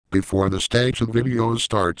Before the stage of video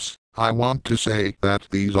starts, I want to say that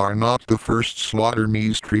these are not the first Slaughter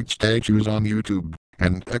Me Street statues on YouTube,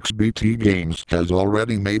 and XBT Games has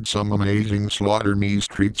already made some amazing Slaughter Me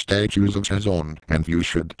Street statues of his own, and you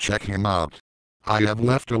should check him out. I have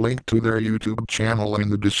left a link to their YouTube channel in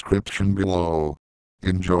the description below.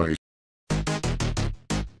 Enjoy.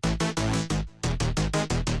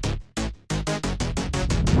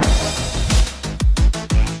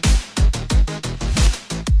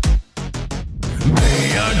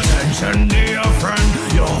 Attention, dear friend,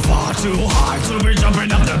 you're far too high to be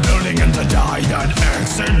jumping up the building and to die. That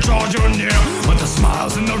exit draws you near, but the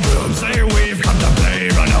smiles in the room say we've come to play.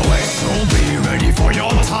 Run away, so be ready for your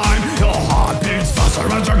time. Your heart beats faster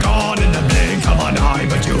as you're gone in the blink of an eye,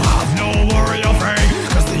 but you have no worry or afraid,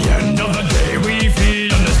 cause the end of the day we feed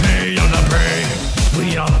on the dismay on the prey.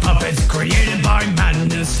 We are puppets created by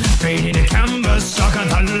madness, painting a canvas, sucker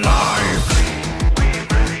to life.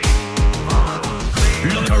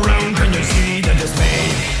 Look around, can you see the dismay?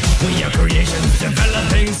 We are creations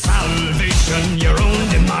developing salvation. Your own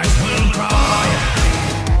demise will cry.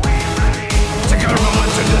 Take a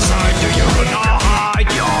moment to decide, do you run or hide?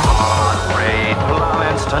 Your heart rate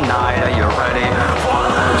plummets tonight. Are you ready for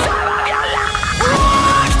the time of your life?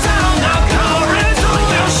 Walk down the corridor,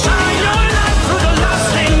 you shine your light through the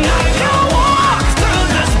lasting night. You walk through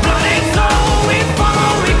this bloody flow. We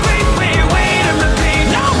follow, we creep, we wait and repeat.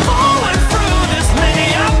 Now forward through this many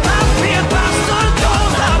up happy bastard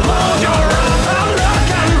doors that hold your earth and look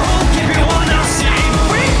and roll, keep you on our scene.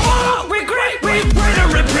 We follow, we creep, we wait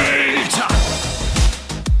and repeat.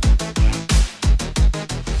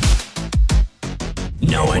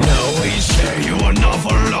 Now I know we share you an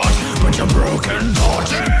awful lot, but your broken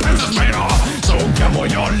thought depends is made off. So gamble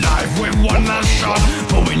your life with one last shot,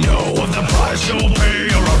 but we know of the price you'll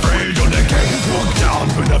pay. You're afraid you'll decay. Look down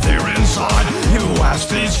through the fear inside. You ask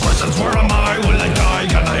these questions, where am I? Will I die?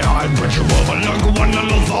 Can I hide? But you overlook one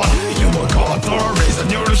little thought. You were caught for a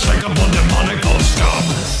reason. You're a shakable demonical scum.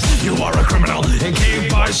 You are a criminal,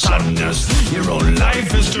 encaged by sadness. Your own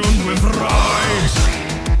life is doomed with fright.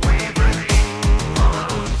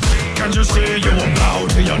 Can't you see you will bow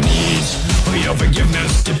to your knees for your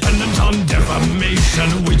forgiveness, dependent on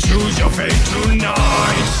defamation? We choose your fate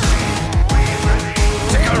tonight.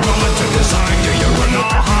 Take a moment to decide, do you run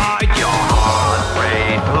or hide? Your heart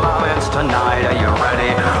rate plummets tonight. Are you ready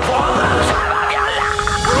for the time of your life?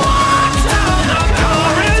 Walk down the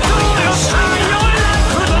corridor, you shine your light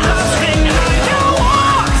through the lasting night. You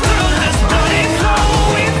walk through this bloody flow.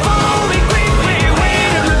 We follow, we creep, we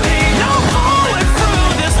wait and repeat. Now forward through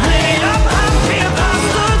this many up happy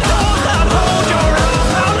bastard doors that hold your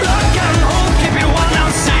earth and look and hold, keep you on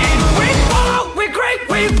our scene. We follow, we creep,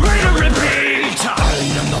 we wait and repeat. I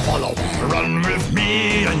am the follower, run with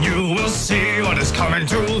me and you will see what is coming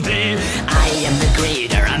to thee. I am the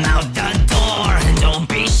greeter, I'm out the door. Don't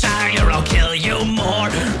be shy or I'll kill you more.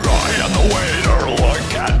 I am the waiter,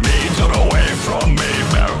 look at me, turn away from me,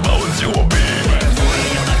 bare bones you will be.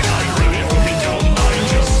 Don't mind,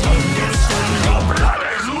 just understand your blood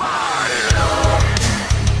is mine.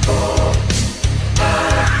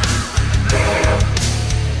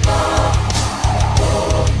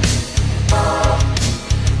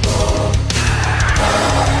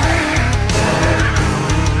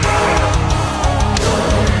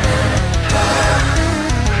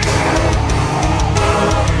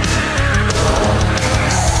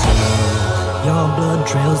 Your blood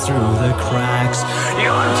trails through the cracks.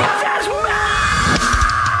 You're just as mad.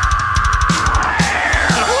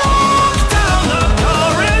 Walk down the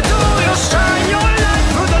corridor, you shine your light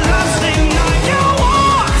through the lasting night. You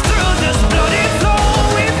walk through this bloody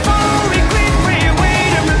flow. We follow, we creep, we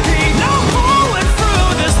wait and repeat. Now forward through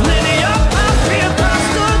this many up happy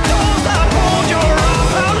bastard doors that hold your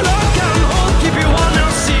earth and look and hold, keep you on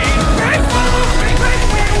our scene. We follow, we creep,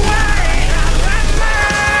 we wait and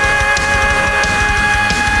repeat.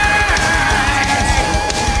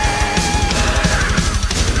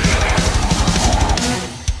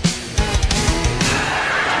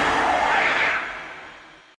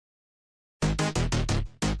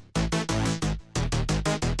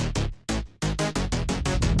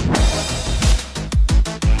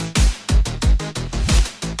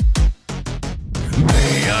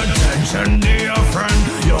 Pay attention, dear friend,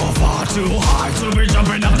 you're far too high to be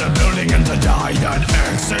jumping up the building and to die. That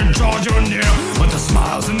exit draws you near, but the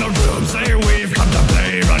smiles in the room say we've come to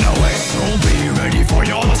play. Run away, so be ready for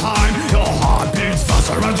your time. Your heart beats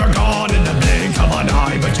faster as you're gone in the blink of an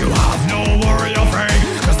eye, but you have no worry or afraid,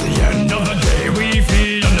 cause the end of the day we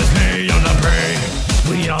feed on dismay on the prey.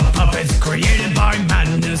 We are puppets created by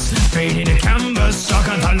madness, painting a canvas,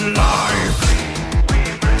 sucker to life.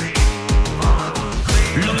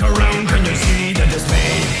 Look around, can you see the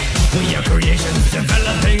dismay? We are creations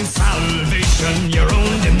developing salvation. Your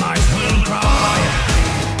own demise will cry.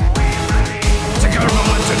 Take a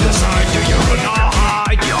moment to decide, do you run or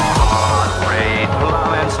hide? Your heart rate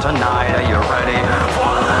plummets tonight. Are you ready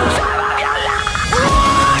for the time of your life?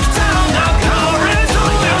 Walk down the corridor,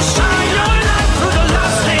 you shine your light through the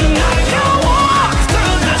lasting night. You walk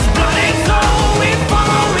through this bloody flow. We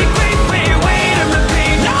fall, we creep, we wait and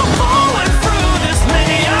repeat. Now forward through this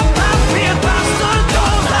many a path. We are past the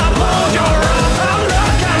doors that hold your wrath. Our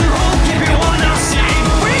luck and hope keep you on our scene.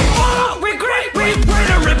 We fall, we creep, we wait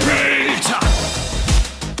and repeat.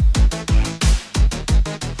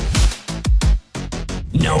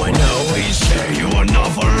 Now I know we say you an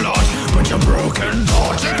awful lot, but your broken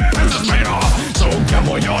thoughts and pencils made off. So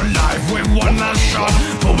gamble your life with one last shot,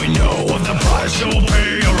 but we know of the price you'll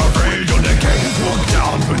pay. You're afraid you'll decay. Look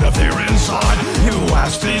down with the fear inside. You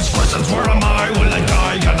ask these questions, where am I? Will I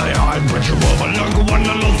die? Can I hide? But you overlook one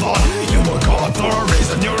little thought. You were caught for a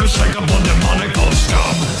reason. You're unshakable, demonical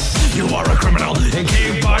scum. You are a criminal,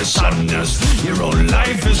 encaged by sadness. Your own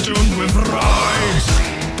life is doomed with fright.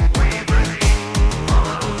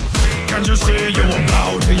 Can't you see you will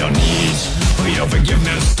bow to your knees for your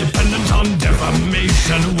forgiveness, dependent on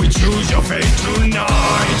defamation? We choose your fate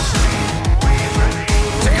tonight.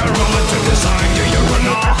 Take a moment to decide, do you run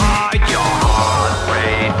or hide? Your heart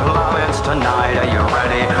rate plummets tonight. Are you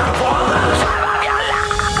ready for the time of your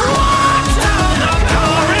life? Walk down the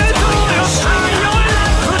corridor, you shine your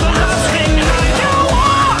light through the lasting night. You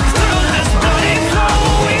walk through this bloody flow.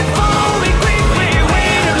 We fall, we creep, we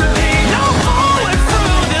wait and repeat. Now forward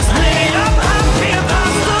through this many a path. We are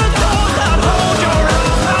past the doors that hold your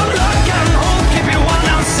wrath. Our luck and hope keep you on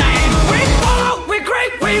our scene. We fall, we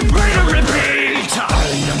creep, we wait and repeat. I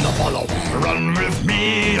am the follower, run with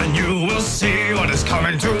me, and you will see what is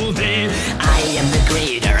coming to thee. I am the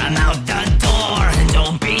greeter, I'm out the door, and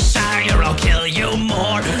don't be shy or I'll kill you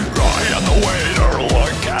more. I am the waiter,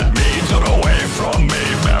 look at me, turn away from me,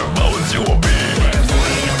 bare bones you will be.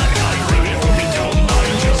 Don't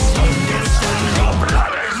mind, just understand your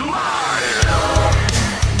blood is mine.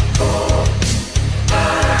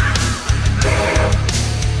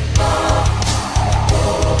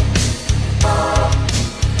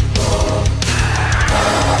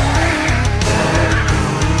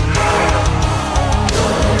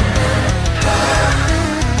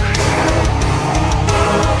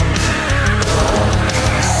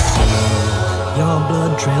 Your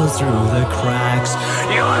blood trails through the cracks.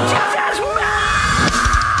 Your death is mine.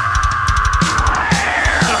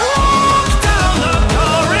 Walk down the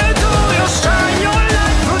corridor, you shine your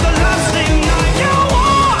light through the lasting night. You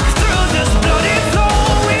walk through this bloody flow.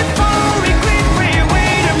 We fall, we creep, we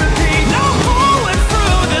wait and repeat. Now forward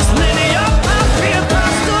through this linear path. We are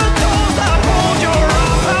past the doors that hold your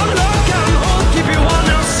wrath. Our luck and hope keep you on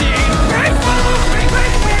our scene. We fall, we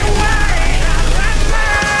creep, we wait and repeat.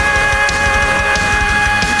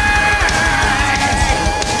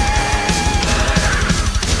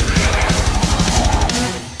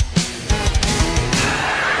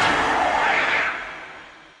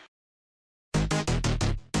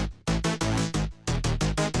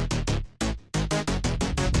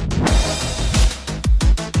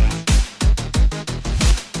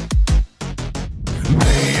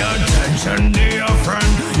 Pay attention, dear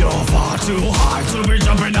friend. You're far too high to be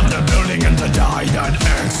jumping up the building and to die. That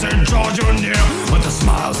exit draws you near, but the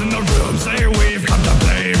smiles in the room say we've come to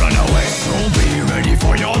play. Run away, so be ready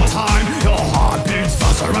for your time. Your heart beats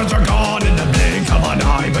faster as you're gone in the blink of an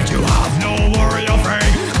eye. But you have no worry or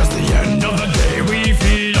afraid, 'cause the end of the day we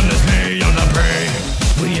feed on this day on the prey.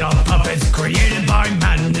 We are puppets created by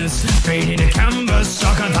madness, fading a canvas,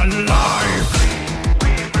 sucker to life.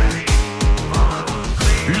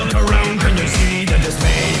 Look around, can you see the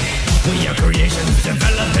dismay? We are creations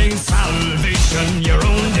developing salvation. Your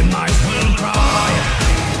own demise will cry.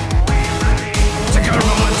 Take a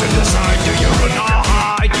moment to decide, do you run or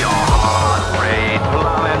hide? Your heart rate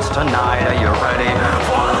plummets tonight. Are you ready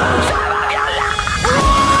for the time of your life?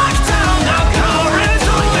 Walk down the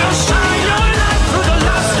corridor, you shine your light through the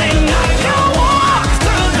lasting night. You walk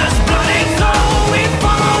through this bloody flow. We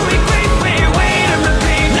fall, we creep, we wait and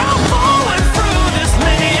repeat. Now forward through this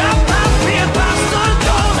many a path. We are past the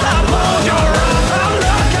doors that hold your wrath. Our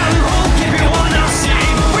luck and hope keep you on our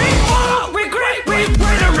scene. We fall, we creep, we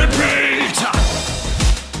wait and repeat.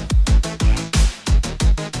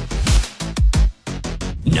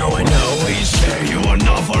 Now I know we say you an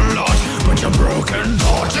awful lot, but your broken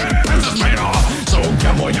thoughts and pencils made off. So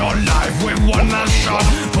gamble your life with one last shot,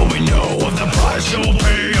 for we know of the price you'll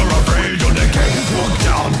pay. You're afraid you'll decay. Look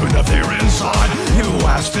down with the fear inside. You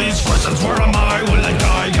ask these questions, where am I? Will I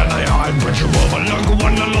die?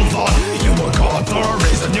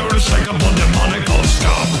 and you're unshakable, demonical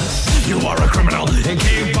scum. You are a criminal,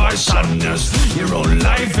 encaged by sadness. Your own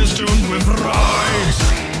life is doomed with right.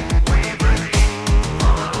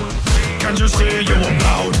 Can't you see you will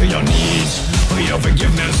bow to your knees? For your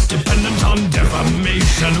forgiveness, dependent on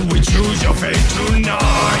defamation. We choose your fate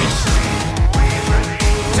tonight.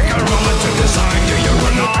 Take a moment to decide, do you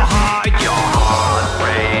run or hide? Your heart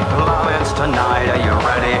rate plummets tonight. Are you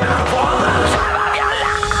ready for the time of your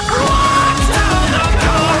life? Walk down the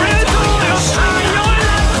corridor, you shine your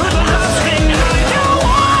light through the lusting night. You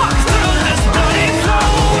walk through this bloody flow.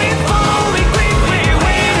 We fall, we creep, we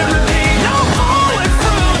wait and repeat. Now falling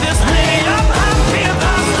through this made up happy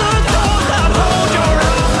past the doors that hold your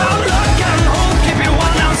arms out. Look and hold, keep you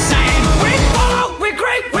one unseen. We follow, we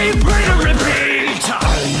creep, we pray to repeat.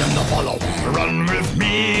 I am the follow, run with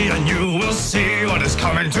me and you will see what is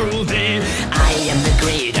coming to thee. I am the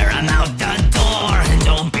greeter, I'm out the door.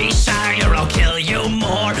 Don't be shy or I'll kill you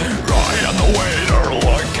more. I am the waiter,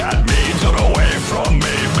 look at me, turn away from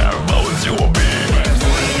me, bare bones you will be.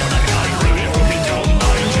 We don't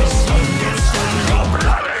mind, just understand your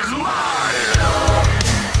blood is mine.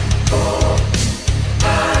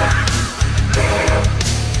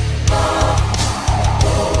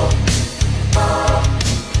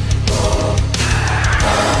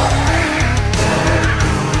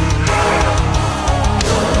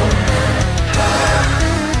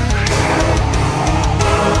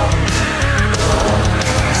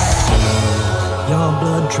 Your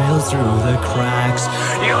blood trails through the cracks.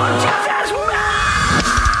 Your death is mine.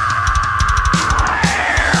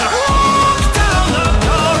 Walk down the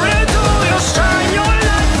corridor, you shine your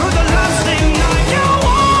light through the lusting night. You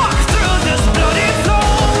walk through this bloody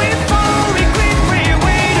floor. We fall, we creep, we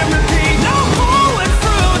wait and repeat. Now falling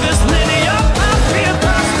through this linear path, peer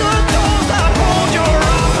past the doors that hold your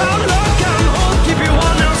arms out. Look and hold, keep you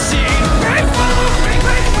on our scene. We fall, we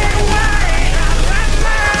creep, we wait and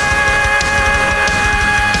repeat.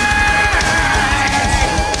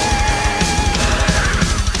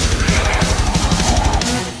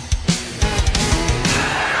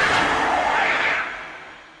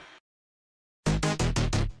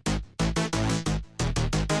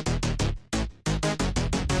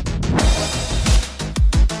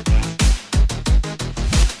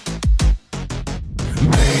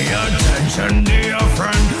 Pay attention, dear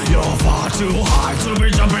friend. You're far too high to be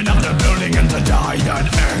jumping up the building and to die. That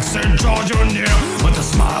exit draws you near, but the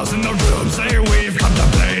smiles in the room say we've come to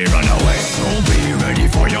play. Run away, so be ready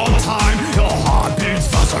for your time. Your heart beats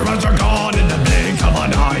faster as you're gone in the blink of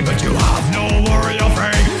an eye. But you have no worry or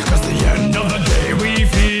afraid, 'cause the end of the day we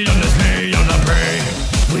feed on this day of the prey.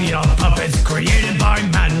 We are puppets created by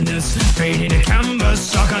madness, painting a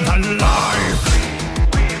canvas darker than life.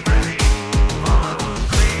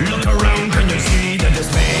 Look around, can you see the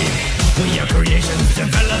dismay? We are creations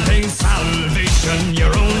developing salvation.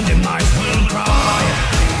 Your own demise will cry.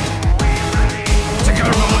 Take a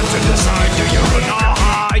moment to decide, do you run or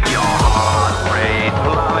hide? Your heart rate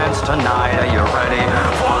plummets tonight. Are you ready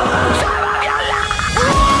for the time of your life?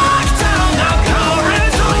 Walk down the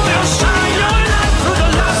corridor, you shine your light through the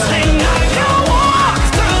lusting night. You walk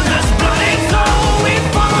through this bloody flow. We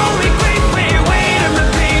fall, we creep, we wait and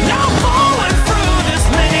repeat. Now falling through this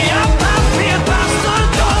linear path, peer past the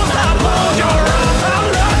doors that hold your arms out.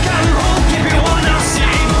 Look and hold, keep you on our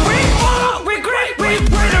scene. We fall, we creep, we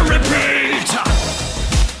pray to repeat.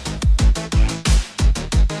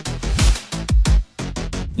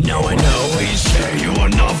 Now I know we say you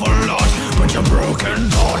an awful lot, but your broken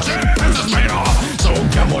thoughts and pencils made off. So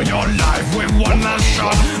gamble your life with one last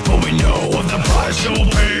shot, for we know of the price you'll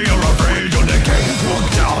pay. You're afraid you'll decay. Walk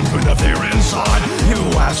down through the fear inside. You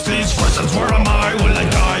ask these questions, where am I? Will I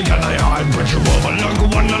die? Can I hide? But you overlook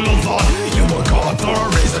one little thought. You were caught for a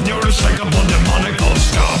reason. You're unshakable, demonical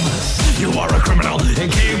scum. You are a criminal,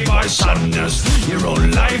 encaged by sadness. Your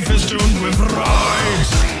own life is doomed with right.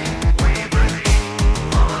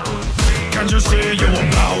 Can't you see you will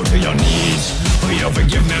bow to your knees? For your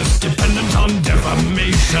forgiveness, dependent on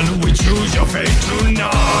defamation. We choose your fate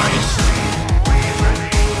tonight.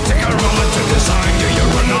 Take a moment to decide, do you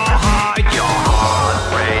run or hide? Your heart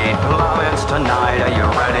rate plummets tonight. Are you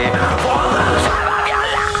ready for the time of your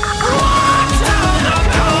life? Walk down the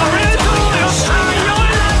corridor, you shine your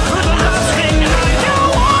light through the lusting night. You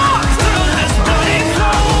walk through this bloody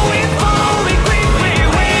flow. We fall, we creep, we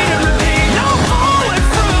wait and repeat. Now falling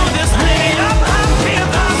through this linear path, peer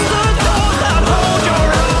past the doors that hold your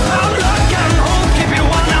arms out. Look and hold, keep you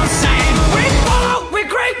on our scene. We fall, we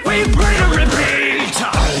creep, we pray to repeat.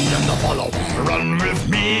 I am the follow, run with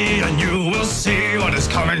me and you will see what is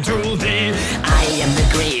coming to thee. I am the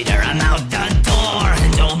greeter, I'm out the door.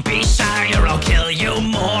 Don't be shy or I'll kill you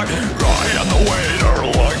more.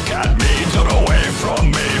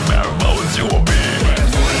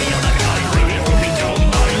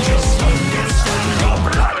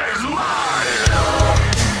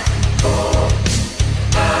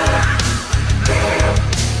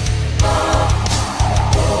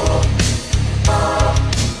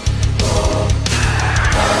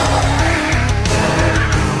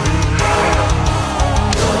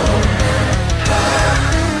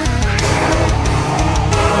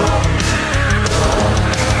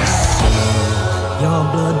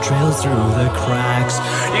 through the cracks.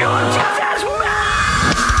 You're just as walk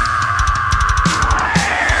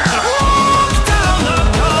down the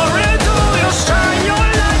corridor, you'll shine your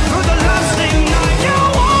light through the lasting night. You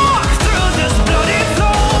walk through this bloody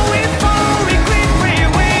floor, we fall, we creep, we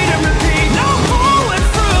wait and repeat. Now forward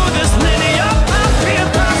through this linear path, peer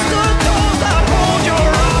past the doors that hold your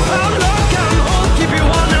arm. How look and hold, keep you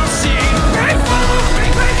on our seat. We fall, we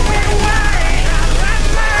creep, we wait and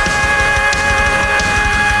repeat.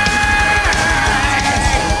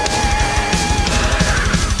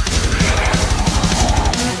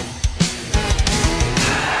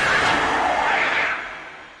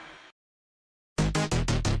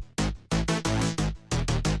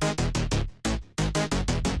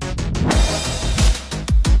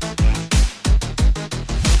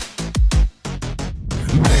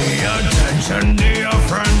 Pay attention, dear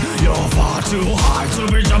friend. You're far too high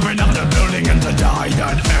to be jumping up the building and to die.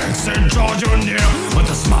 That exit draws you near, but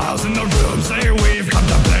the smiles in the room say we've come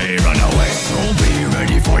to play. Run away, so be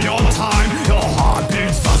ready for your time. Your heart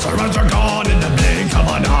beats faster as you're gone in the blink of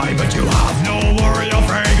an eye. But you have no worry or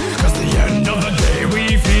afraid, 'cause the end of the day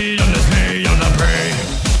we feed on this day on the prey.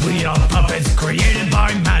 We are puppets created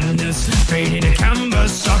by madness, fading a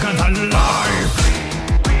canvas, sucker than life.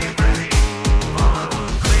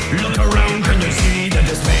 Look around, can you see the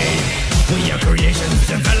dismay? We are creations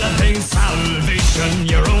developing salvation.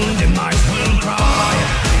 Your own demise will cry.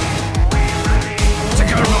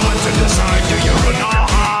 Take a moment to decide, do you run or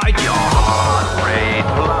hide? Your heart rate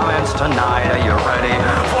plummets tonight. Are you ready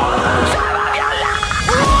for the time of your life?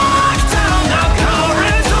 Walk down the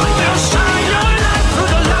corridor, you'll shine your light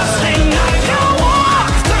through the lasting night. You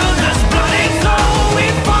walk through this bloody floor, we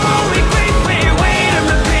fall, we creep, we wait and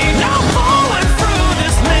repeat. Now forward through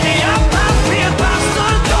this linear path, peer past the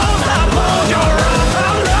doors that hold your arm.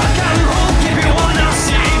 How look and hold, keep you on our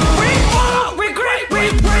seat. We fall, we creep, we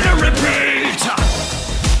wait and repeat.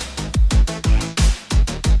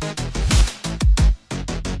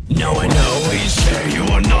 Now I know we say you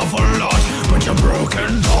an awful lot, but your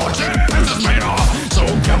broken thoughts and pencils made off. So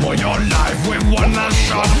gamble your life with one last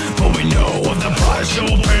shot, for we know of the price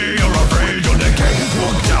you'll pay. You're afraid you'll decay.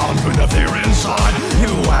 Walk down through the fear inside.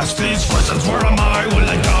 You ask these questions, where am I? Will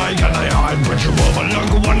I die? Can I hide? But you overlook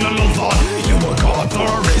one little thought. You were caught for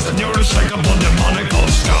a reason. You're a shakable demonical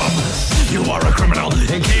scum. You are a criminal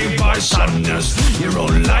encaged by sadness. Your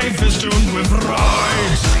own life is doomed with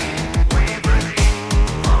rights.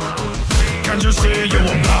 Can't you see you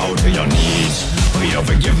will bow to your knees? For your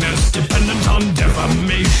forgiveness, dependent on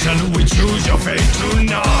defamation. We choose your fate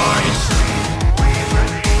tonight.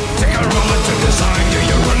 Take a moment to decide, do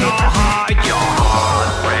you run or hide? Your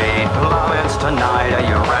heart rate plummets tonight. Are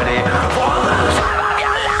you ready for the time of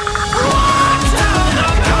your life? Walk down the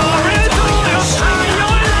corridor, you'll shine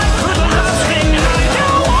your light through the lasting night. You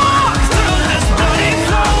walk through this bloody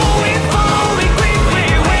floor, we fall, we creep, we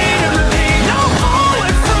wait and repeat. Now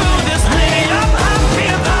forward through this linear path,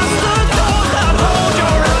 peer past the doors that hold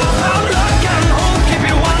your arm. How look and hold, keep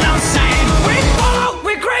you on our seat. We fall,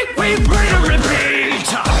 we creep, we wait and repeat.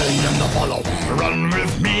 I am the follow, run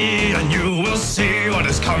with me, and you will see what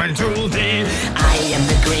is coming to thee. I am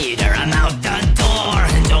the greeter, I'm out the door.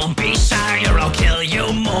 Don't be shy or I'll kill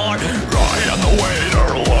you more. I am the waiter,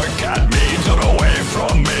 look at me, turn away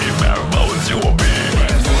from me, bare bones you will be.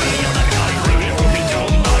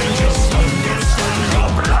 Don't mind, just understand your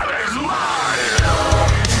blood is mine.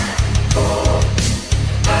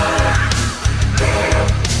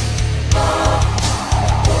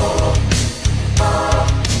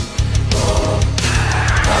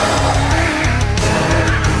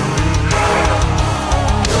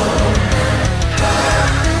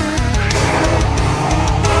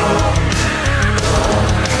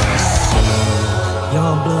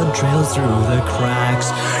 Your blood trails through the cracks.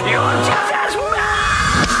 You're just as walk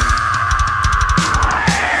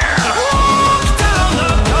down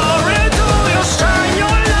the corridor, you'll shine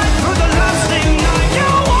your light through the lasting night. You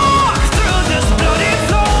walk through this bloody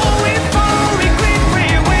floor, we fall, we creep, we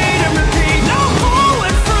wait and repeat. Now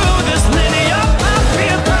forward through this linear path,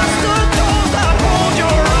 peer past the doors that hold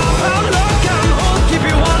your arm. How look and hold, keep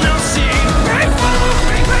you on our seat. We fall,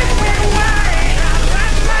 we creep, we wait and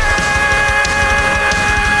repeat.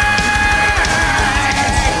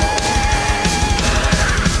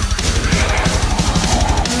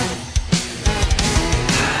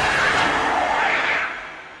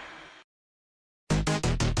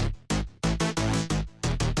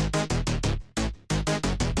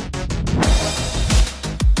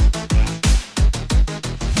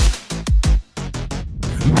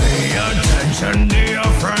 Pay attention, dear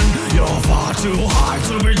friend. You're far too high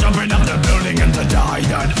to be jumping up the building and to die.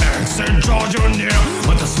 That exit draws you near,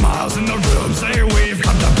 but the smiles in the room say we've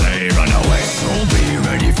come to play. Run away, so be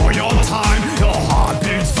ready for your time. Your heart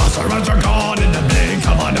beats faster as you're gone in the blink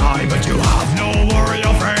of an eye. But you have no worry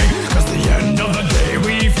or pray, cause the end of the day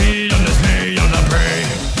we feed on this day on the prey.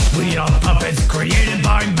 We are puppets created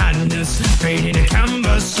by madness, painting a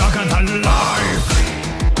canvas, sucker to life.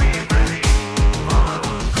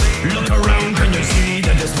 Look around, can you see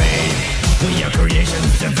the dismay? We are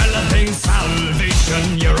creations developing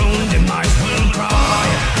salvation. Your own demise will cry.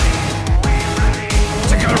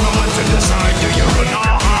 Take a moment to decide, do you run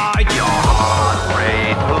or hide? Your heart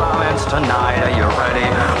rate plummets tonight. Are you ready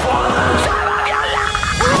for the time of your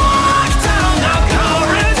life? Walk down the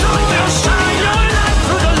corridor, you'll shine your light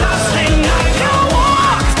through the lasting night. You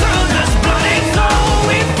walk through this bloody flow.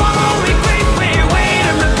 We follow, we creep, we wait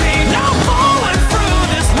and repeat. Now forward through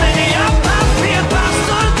this many a path. Be a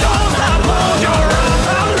bastard, those that hold your wrath.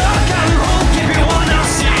 I'll look and hold, keep you on our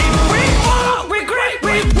scene. We follow, we creep,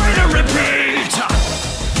 we wait and repeat.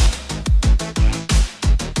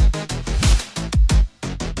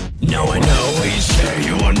 Now I know we say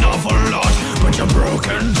you an awful lot, but your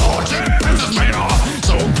broken thoughts and pencils made off.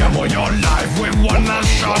 So gamble your life with one last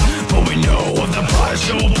shot, but we know of the price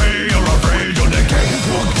you'll pay. You're afraid you'll decay.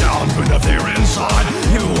 Walk down through the fear inside.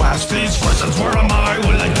 You ask these questions, where am I?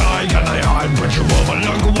 Will I die? Can I hide? But you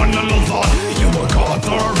overlook one little thought. You were caught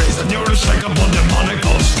for a reason. You're a shakable,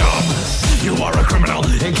 demonical scum. You are a criminal,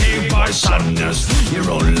 encaged by sadness. Your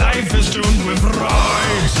own life is doomed with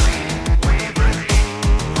rights.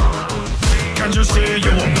 Can't you see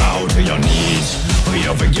you will bow to your knees for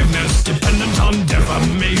your forgiveness, dependent on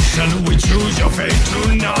defamation? We choose your fate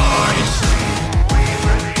tonight.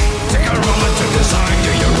 Take a moment to decide,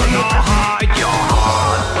 do you run or hide? Your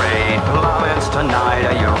heart rate plummets tonight.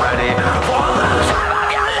 Are you ready for the time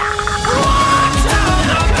of your life? Walk down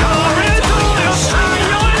the corridor, you'll shine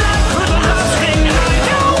your light through the lasting night.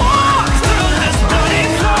 You walk through this bloody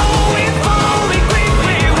flow. We follow, we creep,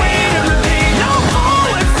 we wait and repeat. Now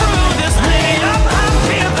forward through this many a path.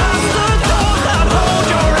 Be a bastard, those that hold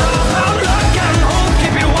your wrath. I'll look and hold,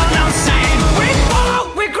 keep you on our scene. We follow,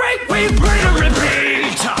 we creep, we wait and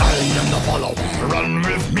repeat. I am the follower, run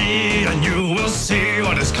with me and you will see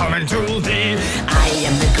what is coming to thee. I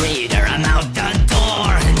am the greeter, I'm out the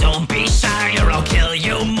door. Don't be shy or I'll kill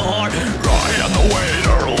you more. I am the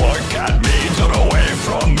waiter, look at me, turn away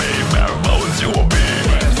from me, bare bones you will be.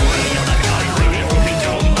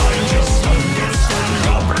 Don't mind, just understand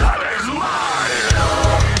your blood is mine.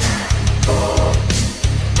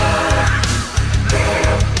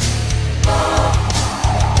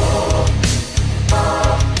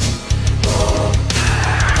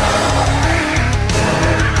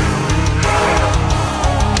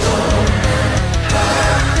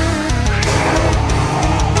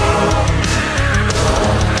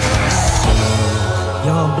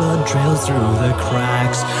 Your blood trails through the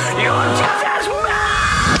cracks. You're just as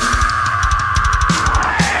mad.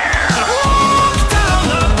 Walk down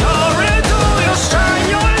the corridor, you'll shine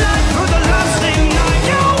your light through the lasting night.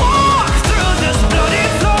 You walk through this bloody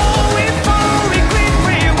flow. We follow, we creep,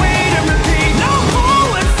 we wait and repeat. Now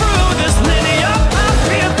forward through this linear path.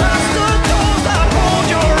 Be a bastard, those that hold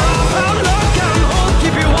your wrath. I'll look and hold,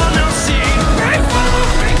 keep you on our scene. We follow,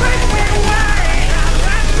 we creep, we wait and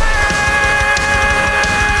repeat.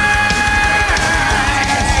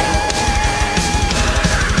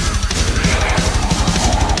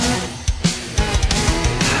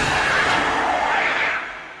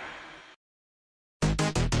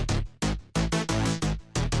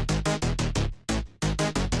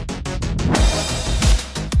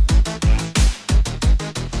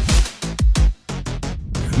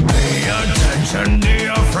 Pay attention,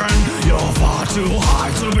 dear friend. You're far too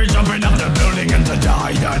high to be jumping up the building and to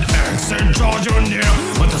die. That exit draws you near,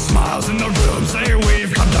 but the smiles in the room say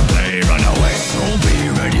we've come to play. Run away, so be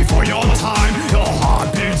ready for your time. Your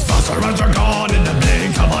heart beats faster as you're gone in the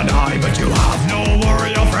blink of an eye. But you have no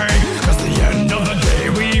worry or pray, cause the end of the day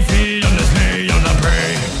we feed on this day on the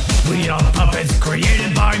prey. We are puppets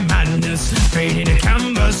created by madness, painting a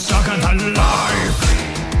canvas, sucker to life.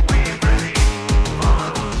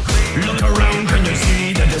 Look around, can you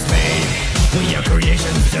see the dismay? We are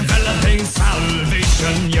creations developing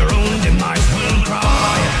salvation. Your own demise will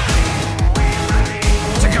cry.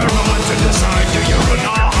 Take a moment to decide, do you run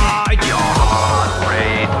or hide? Your heart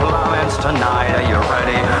rate plummets tonight. Are you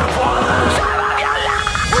ready for the time of your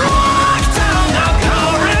life? Walk down the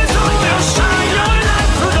corridor, you'll shine your light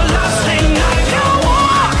through the lasting night. You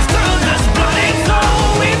walk through this bloody flow.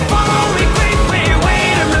 We follow, we creep, we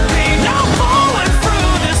wait and repeat. Now forward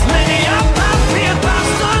through this many a path. Be a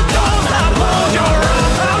bastard, those that hold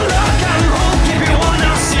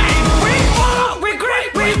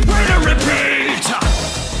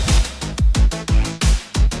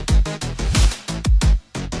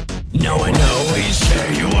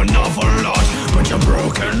awful lot, but your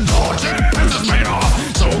broken torch is made off.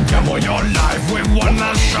 So gamble your life with one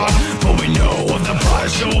last shot, but we know of the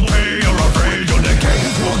price you'll pay. You're afraid you'll decay.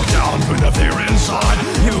 Walk down with the fear inside.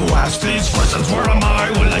 You ask these questions, where am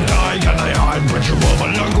I? Will I die? Can I hide? But you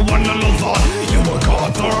overlook one little thought. You were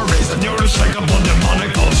caught for a reason. You're a shakable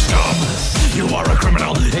demonical scum. You are a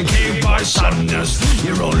criminal, encaged by sadness.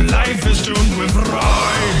 Your own life is doomed with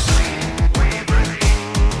pride.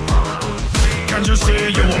 Can't you see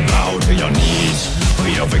you will bow to your knees for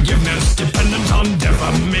your forgiveness, dependent on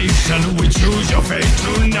defamation? We choose your fate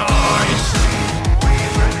tonight.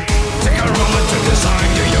 Take a moment to decide,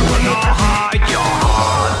 do you run or hide? Your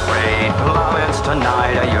heart rate plummets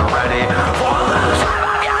tonight. Are you ready for the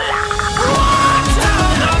time of your life? Walk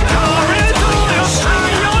down the corridor, you'll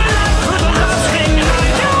shine your light for the last thing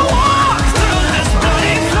night. You walk through this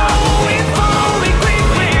bloody flow. We fall, we creep,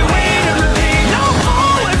 we wait and repeat. No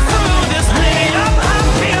forward through this lane of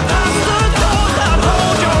happy past the doors that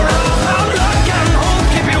hold your arms out. Look and hold,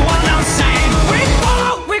 keep you one unseen. We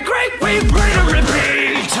follow, we creep, we pray to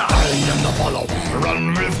repeat. I am the follower,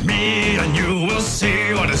 run with me and you will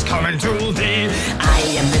see what is coming to thee. I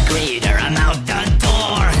am the greeter, I'm out the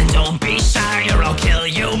door. And don't be shy or I'll kill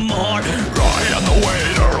you more. I am the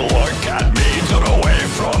waiter, look at me, turn away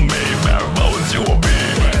from me, bare bones you will be.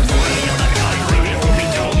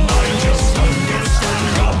 Don't mind, just understand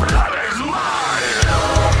your blood is mine.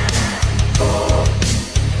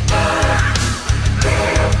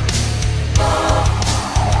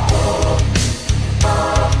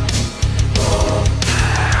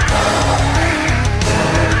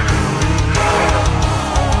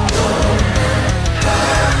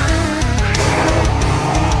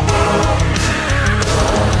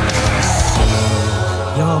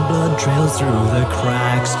 Your blood trails through the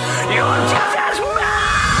cracks. Your death is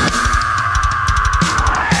mine.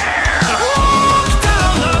 Walk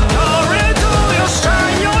down the corridor, you'll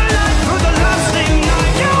shine your light through the lasting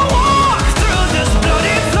night. You walk through this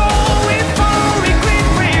bloody floor. We fall, we creep,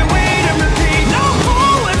 we wait and repeat. No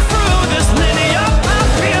forward through this linear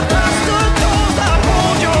path. We are past the doors that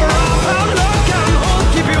hold your arms out. Look and hold,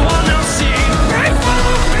 keep you on unseen. We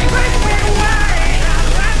fall, we creep, we wait and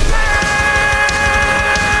repeat.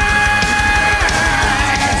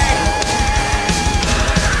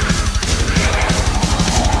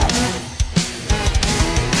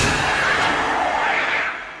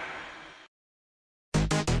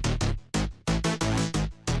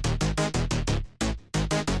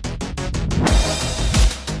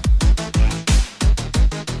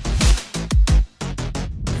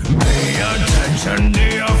 Pay attention,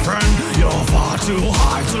 dear friend. You're far too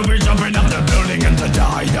high to be jumping up the building and to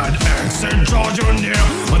die. That exit draws you near,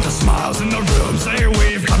 but the smiles in the room say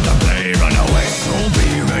we've come to play. Run away, so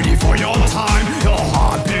be ready for your time. Your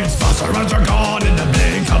heart beats faster as you're gone in the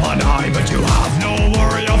blink of an eye. But you have no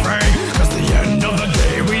worry or afraid, 'cause the end of the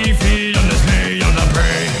day we feed on this day on the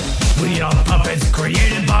prey. We are puppets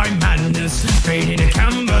created by madness, fading a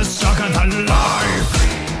canvas stuck at the life.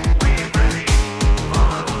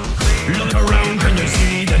 Look around, can you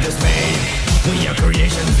see the dismay? We are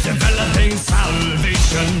creations developing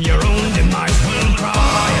salvation. Your own demise will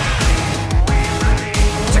cry.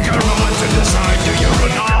 Take a moment to decide, do you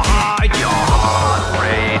run or hide? Your heart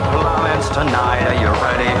rate plummets tonight. Are you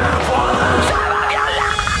ready for the time of your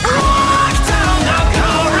life? Walk down the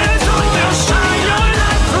corridor, you'll shine your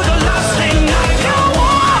light through the lasting night. You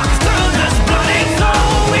walk through this bloody flow.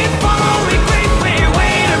 We fall, we creep, we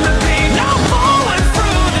wait and repeat. No forward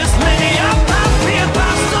through this linear path. We are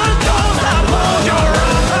past the doors that hold your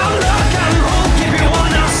arms out. Look and hold, keep you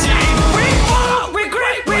on unseen. We fall, we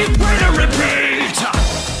creep, we pray to repeat.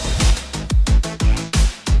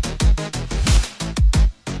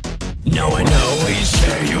 Now I know we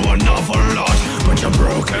say you an awful lot, but your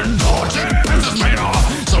broken torch is made off.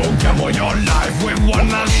 So gamble your life with one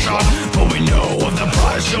last shot, but we know of the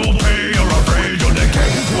price you'll pay. You're afraid you'll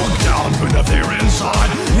decay. Walk down with the fear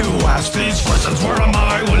inside. You ask these questions, where am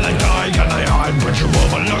I? Will I die? Can I hide? But you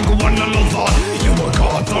overlook one little thought. You were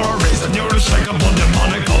caught for a reason. You're a shakable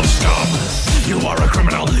demonical scum. You are a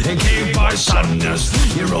criminal, encaged by sadness.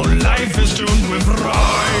 Your own life is doomed with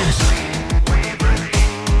pride.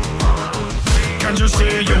 Can't you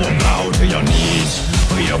see you will bow to your knees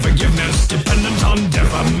for your forgiveness, dependent on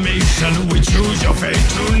defamation? We choose your fate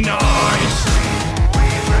tonight.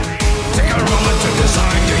 Take a moment to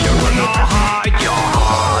decide, do you run or hide? Your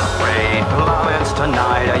heart rate plummets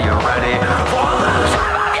tonight. Are you ready for the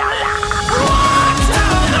time of your life? Walk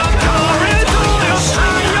down the corridor, you'll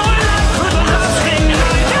shine your light through the lasting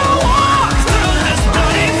night. You walk through this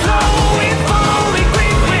bloody flow. We fall, we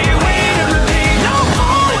creep, we wait and repeat. No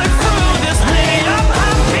forward through this linear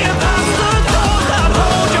path. We are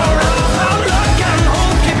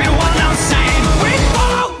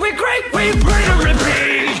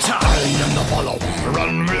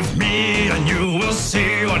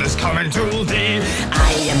is coming to thee.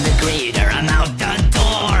 I am the greeter, I'm out the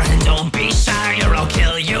door. Don't be shy or I'll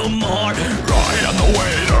kill you more. Right on the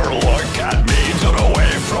waiter, look at me, turn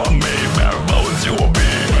away from me, bare bones you will be.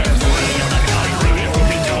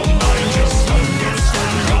 Don't mind, just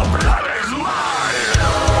understand your blood is mine.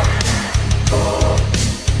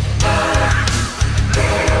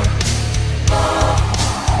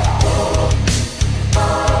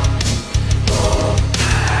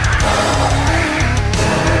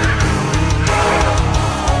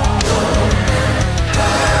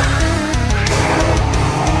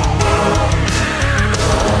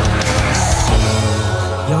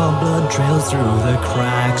 Your blood trails through the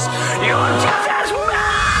cracks. Your death is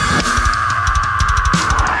mine.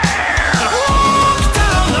 Walk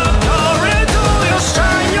down the corridor, you'll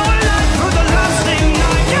shine your light through the lasting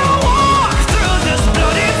night. You walk through this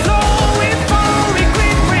bloody floor. We fall, we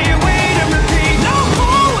creep, we wait and repeat. Now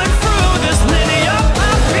forward through this linear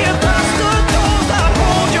path. Peer past the doors that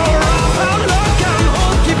hold your wrath. How luck and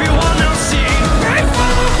hold keep you on our seat. We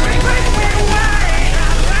fall, we creep, we wait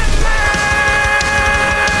and repeat.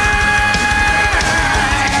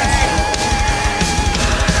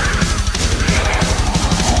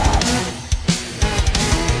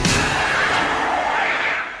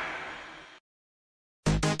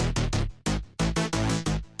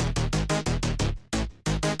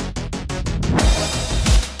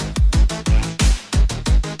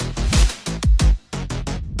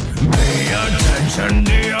 Pay attention,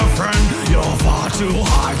 dear friend. You're far too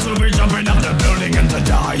high to be jumping up the building and to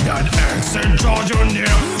die. That exit draws you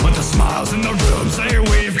near, but the smiles in the room say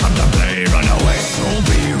we've come to play. Run away, so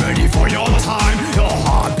be ready for your time. Your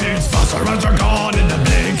heart beats faster as you're gone in the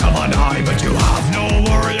blink of an eye. But you have no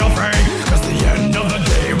worry or afraid, 'cause the end of the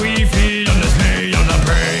day we feed on this day on the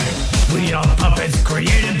prey. We are puppets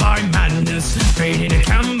created by madness, fading a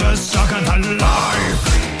canvas stuck at the life.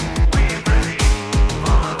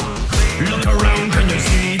 Look around, can you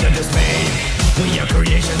see the dismay? We are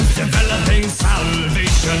creations developing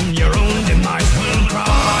salvation. Your own demise will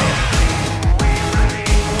cry.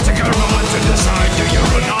 Take a moment to decide, do you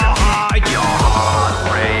run or hide? Your heart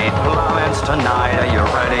rate plummets tonight. Are you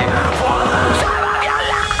ready for the time of your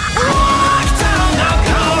life? Walk down the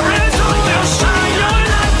corridor, you'll shine your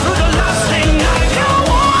light through the lasting night. You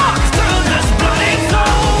walk through this bloody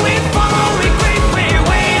floor. We fall, we creep, we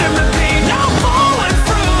wait and repeat. Now forward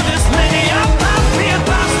through this linear path. Peer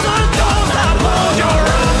past the doors that hold your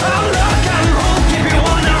wrath. How luck and hold keep you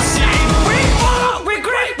on our seat. We fall, we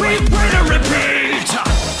creep, we wait and repeat.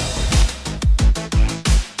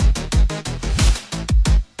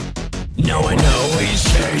 Now I know we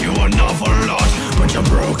say you an awful lot, but your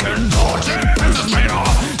broken heart and pieces made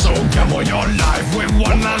off. So gamble your life with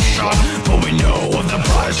one last shot, for we know of the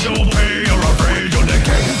price you'll pay. You're afraid you'll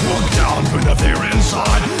decay. Walk down through the fear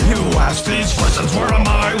inside. You ask these questions, where am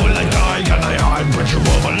I? Will I die? Can I hide? But you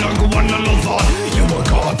overlook one little thought. You were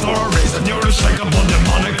caught for a reason. You're a shakable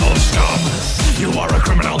demonical scum. You are a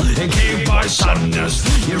criminal, encaged by sadness.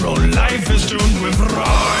 Your own life is doomed with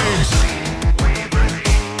right.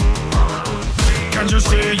 Can't you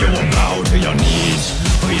see you will bow to your knees?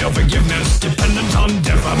 For your forgiveness, dependent on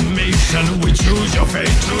defamation. We choose your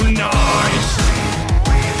fate tonight.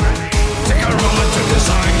 Take a moment to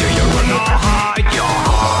decide, do you run or hide? Your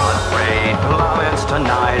heart rate plummets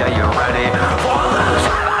tonight. Are you ready for the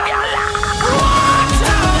time of your life? Walk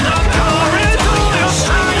down the corridor, you'll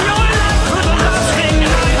shine your light through the lasting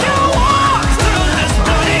night. You walk through this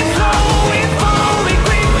bloody floor. We fall, we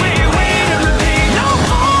creep, we wait and repeat. Now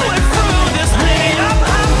forward through this linear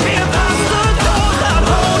path. Peer past the doors that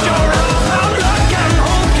hold your wrath. How luck and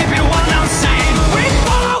hold keep you on our scene. We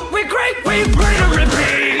fall, we creep, we wait and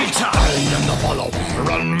repeat. I am the follower.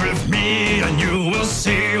 Run with me, and you will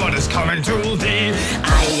see what is coming to thee.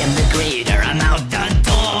 I am the greeter, I'm out the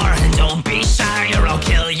door. Don't be shy or I'll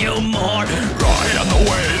kill you more. Right on the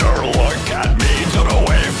waiter, look at me, turn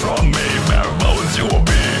away from me, bare bones you will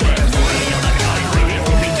be.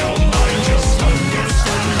 Don't mind, just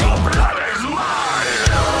understand your blood is mine.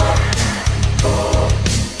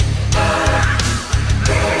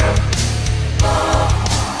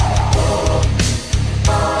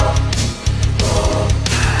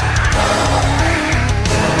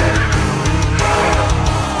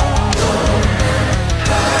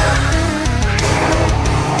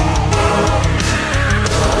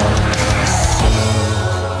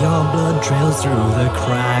 Your blood trails through the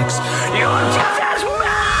cracks. Your death is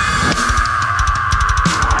mine.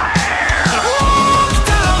 Walk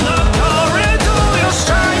down the corridor, you'll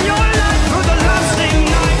shine your light through the lasting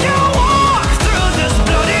night. You walk through this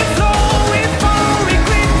bloody floor. We fall, we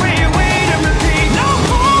creep, we wait and repeat. Now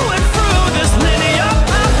forward through this linear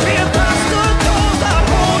path.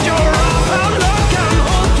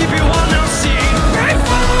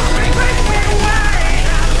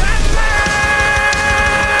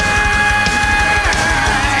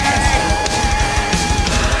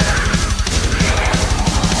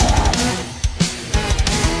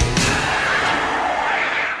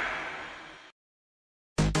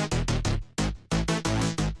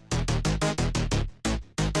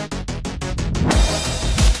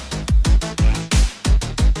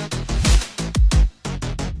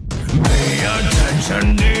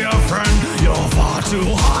 attention, dear friend. You're far too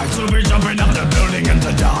high to be jumping up the building and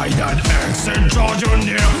to die. That exit draws you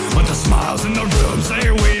near, but the smiles in the room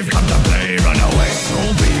say we've come to play. Run away, so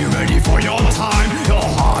be ready for your time. Your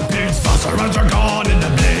heart beats faster as you're gone in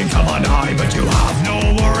the blink of an eye. But you have no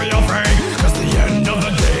worry or afraid, cause the end of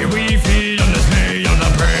the day we feed on this day on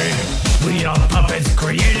the prey. We are puppets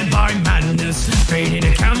created by madness, painting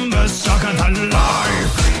a canvas, sucker than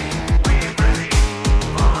life.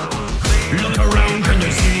 Look around, can you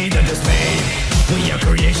see the dismay? We are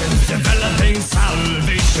creations developing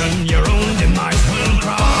salvation. Your own demise will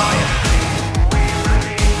cry.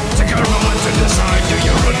 Take a moment to decide, do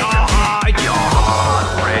you run or hide? Your heart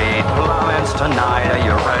rate plummets tonight. Are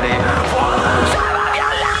you ready for the time of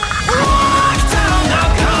your life? Walk down the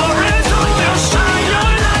corridor, you shine your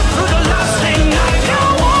light through the lasting night. You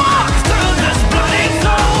walk through this bloody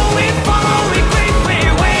flow. We follow, we creep, we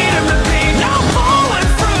wait and repeat. Now forward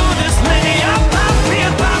through this linear path, be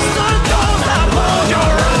it past the doors that hold your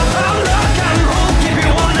wrath. Our luck and hope keep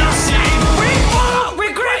you on our seat. We follow, we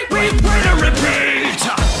creep, we wait and repeat.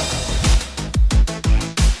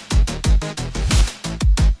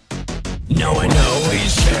 Now I know we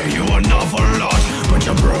say you an awful lot, but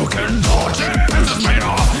your broken thought it pisses me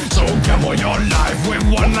off. So gamble your life with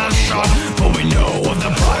one last shot, for we know of the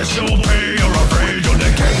price you'll pay. You're afraid you'll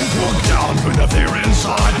decay. Walk down through the fear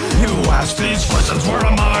inside. You ask these questions, where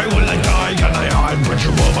am I? Will I die? Can I hide? But you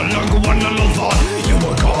overlook one little thought. You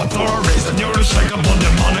were caught for a reason. You're a shakable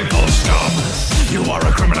demonical scum. You are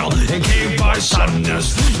a criminal encaged by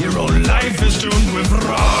sadness. Your own life is doomed with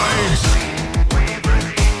rights.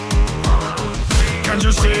 Can't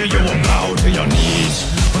you see you will bow to your knees?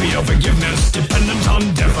 For your forgiveness dependent on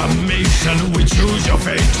defamation. We choose your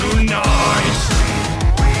fate tonight.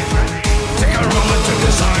 Take a moment to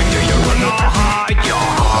decide, do you run or hide? Your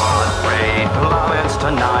heart rate plummets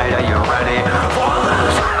tonight. Are you ready for the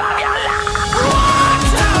time of your life? Walk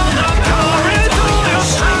down the corridor, you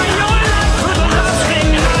shine your light through the lasting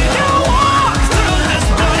night. You walk through this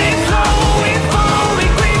bloody flow. We follow, we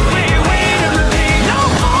creep, we wait and repeat. Now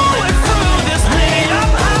forward through this linear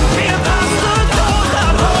path, be it past the doors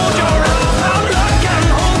that hold your wrath. Our luck and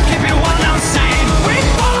hope keep you on our scene. We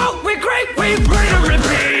follow, we creep, we wait and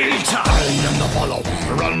repeat. I am the follow,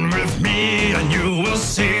 run with me, and you will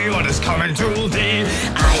see what is coming to thee.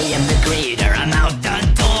 I am the greeter, I'm out the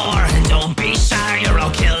door. Don't be shy or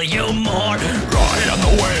I'll kill you more. I am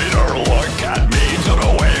the waiter, look at me, turn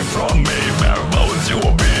away from me, bare bones you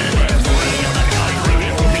will be. We are the country,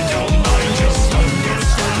 we don't mind, just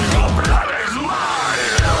understand your blood is mine.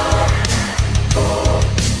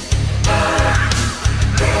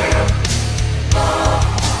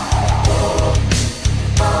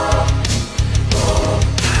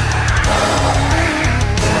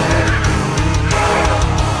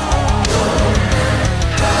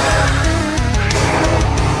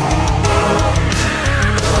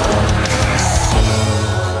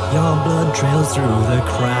 Your blood trails through the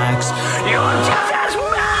cracks. You're just as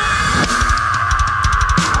mad.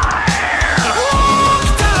 Walk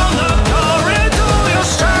down the corridor, you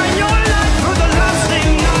shine your light through the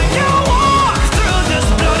lasting night. You walk through this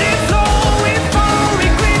bloody flow. We follow, we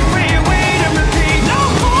creep, we wait and repeat. Now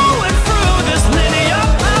forward through this linear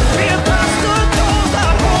path, be it past the doors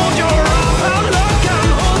that hold your wrath. Our luck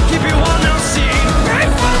and hope keep you on our scene. We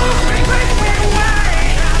follow, we creep, we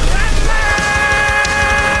wait and repeat.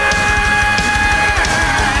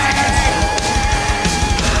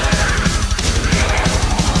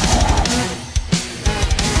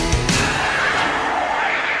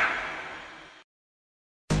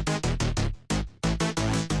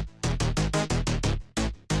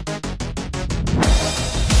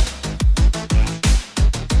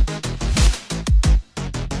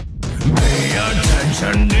 Pay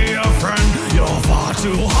attention, dear friend. You're far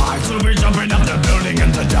too high to be jumping up the building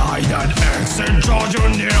and to die. That exit draws you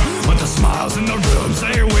near, but the smiles in the room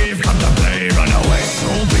say we've come to play. Run away, so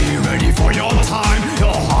be ready for your time.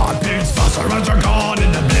 Your heart beats faster as you're gone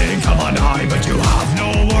in the blink of an eye. But you have no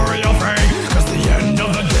worry or afraid, cause the end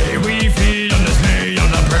of the day we feed on this day on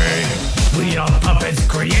the prey. We are puppets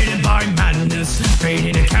created by madness,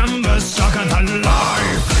 painting a canvas, sucker than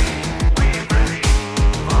life.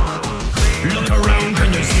 Look around,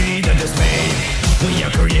 can you see the dismay? We are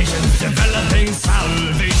creations developing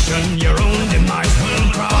salvation. Your own demise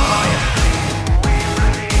will cry.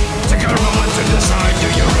 Take a moment to decide, do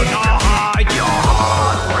you run or hide?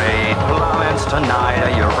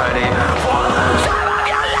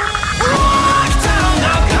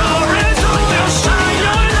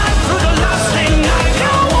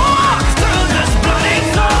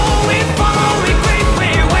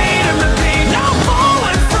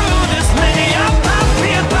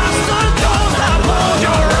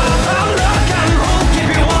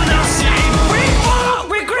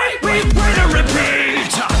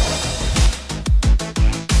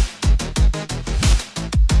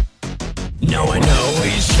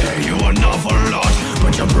 awful lot,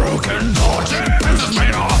 but your broken thought it pisses me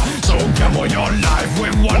off. So gamble your life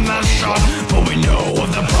with one last shot, for we know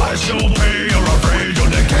the price you'll pay. You're afraid you'll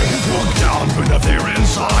decay. Walk down through the fear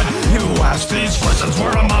inside. You ask these questions,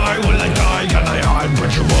 where am I? Will I die? Can I hide? But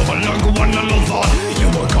you overlook one little thought. You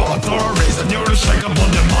were caught for a reason. You're a shakable,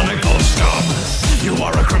 demonical scum. You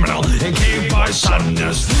are a criminal, encaged by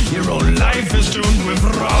sadness. Your own life is doomed with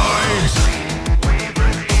rights.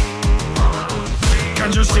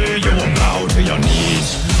 Can't you see you will bow to your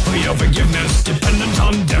knees for your forgiveness, dependent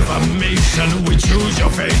on defamation? We choose your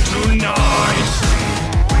fate tonight.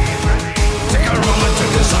 Take a moment to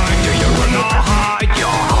decide, do you run or hide?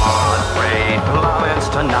 Your heart rate plummets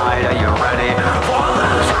tonight. Are you ready for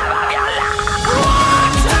this?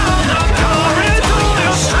 Walk down the corridor,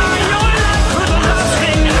 you'll shine your light through the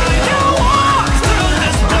lasting night. You walk through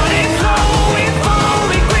this bloody flow. We fall,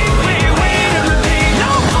 we creep, we wait and repeat.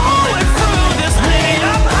 Now forward through this lane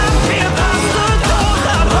of happy past the doors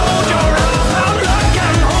that hold your arms out. Luck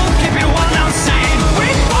and hope keep you on unseen. We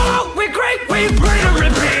fall, we creep, we wait and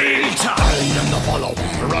repeat. I am the follower,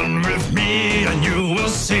 run with me, and you will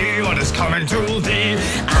see what is coming to thee.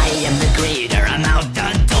 I am the greeter, I'm out the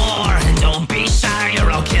door. Don't be shy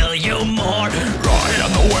or I'll kill you more. I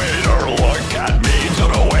am the waiter, look at me,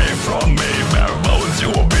 turn away from me, bare bones you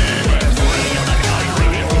will be.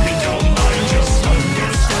 Don't mind, just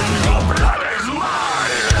understand your blood is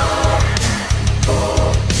mine.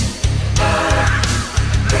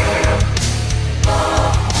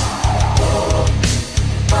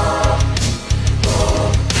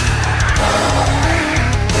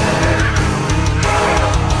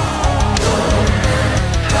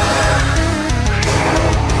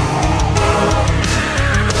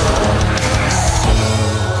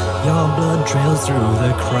 Your blood trails through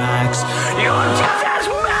the cracks. Your death is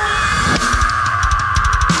mine.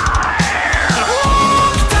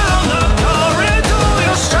 Walk down the corridor,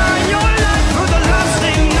 you'll shine your light through the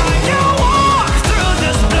lasting night. You walk through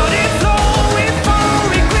this bloody floor. We fall,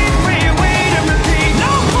 we creep, we wait and repeat.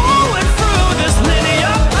 Now forward through this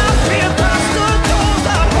linear path, peer past the doors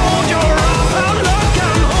that hold your arms out. Luck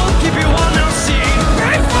and hope keep you on unseen.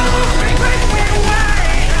 We fall, we creep, we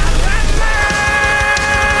wait and repeat.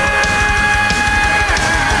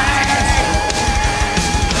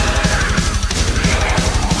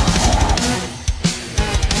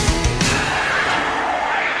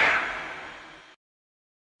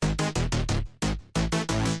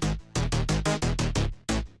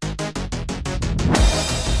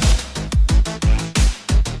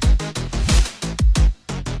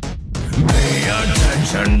 Pay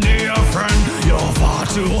attention, dear friend, you're far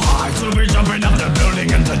too high to be jumping up the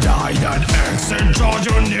building and to die. That exit draws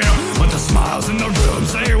you near, but the smiles in the room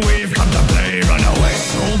say we've come to play. Run away,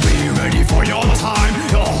 so be ready for